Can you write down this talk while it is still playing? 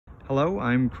Hello,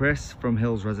 I'm Chris from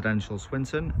Hills Residential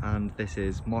Swinton, and this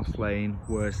is Moss Lane,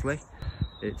 Worsley.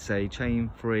 It's a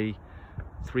chain-free,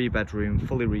 3-bedroom,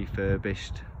 fully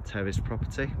refurbished terraced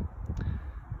property.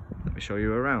 Let me show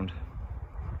you around.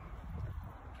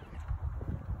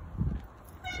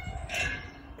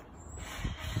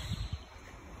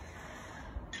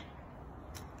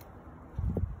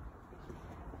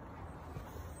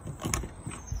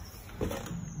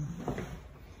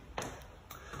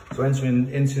 So entering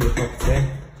into the property,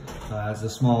 there's a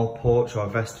small porch or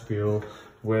vestibule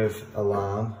with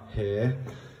alarm here.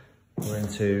 We're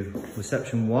into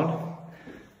reception 1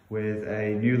 with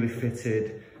a newly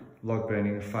fitted log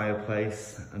burning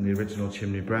fireplace and the original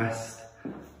chimney breast.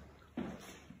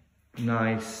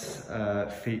 Nice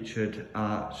featured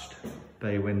arched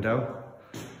bay window.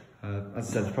 As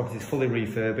I said, the property is fully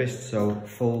refurbished, so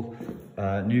full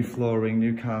new flooring,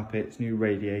 new carpets, new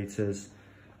radiators,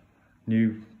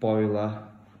 new boiler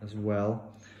as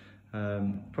well.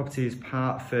 Property is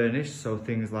part furnished, so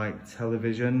things like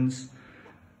televisions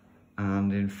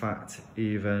and in fact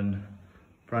even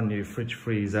brand new fridge,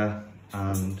 freezer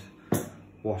and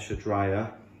washer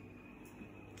dryer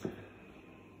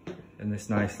in this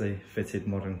nicely fitted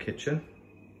modern kitchen.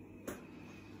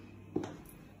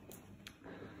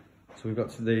 So we've got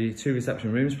to the 2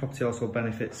 reception rooms. Property also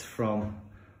benefits from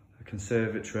a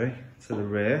conservatory to the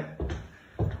rear.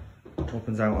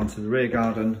 Opens out onto the rear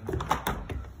garden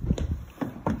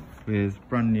with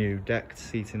brand new decked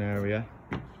seating area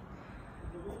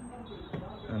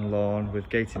and lawn with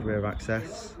gated rear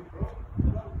access,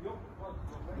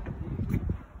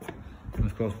 and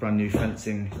of course brand new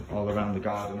fencing all around the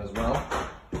garden as well.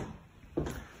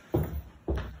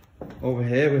 Over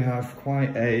here we have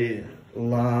quite a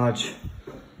large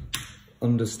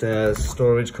understairs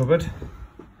storage cupboard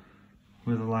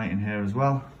with a light in here as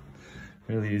well.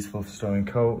 Really useful for storing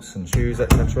coats and shoes,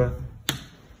 etc.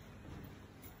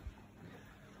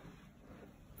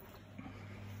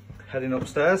 Heading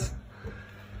upstairs,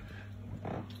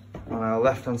 on our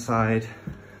left hand side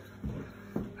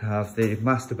we have the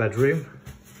master bedroom.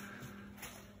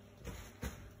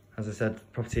 As I said, the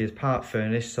property is part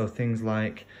furnished, so things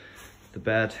like the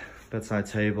bed, bedside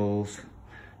tables,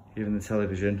 even the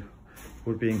television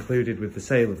would be included with the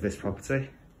sale of this property.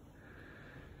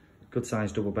 Good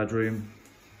sized double bedroom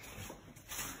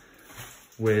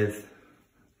with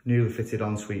newly fitted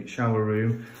ensuite shower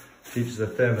room. Features a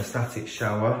thermostatic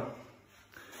shower,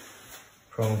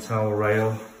 chrome towel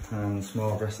rail and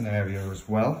small dressing area as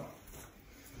well.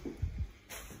 And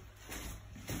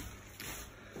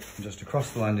just across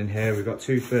the landing here we've got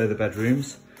 2 further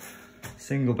bedrooms.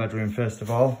 Single bedroom first of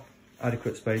all,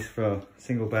 adequate space for a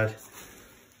single bed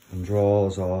and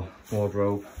drawers or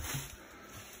wardrobe.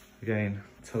 Again,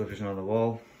 television on the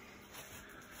wall.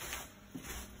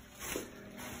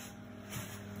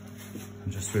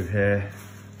 And just through here,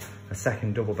 a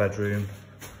second double bedroom.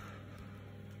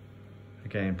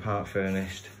 Again, part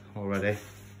furnished already.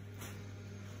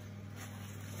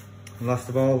 And last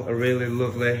of all, a really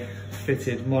lovely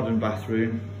fitted modern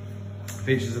bathroom.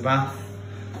 Features a bath,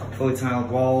 fully tiled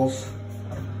walls,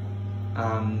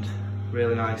 and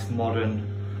really nice modern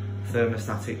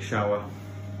thermostatic shower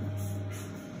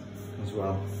as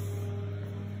well.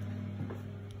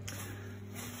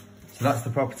 So that's the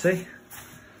property.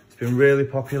 It's been really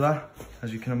popular,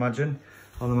 as you can imagine,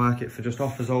 on the market for just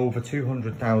offers over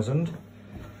 200,000.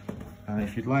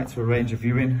 If you'd like to arrange a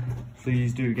viewing,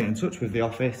 please do get in touch with the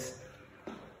office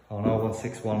on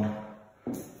 0161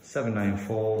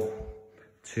 794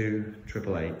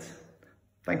 2888.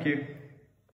 Thank you.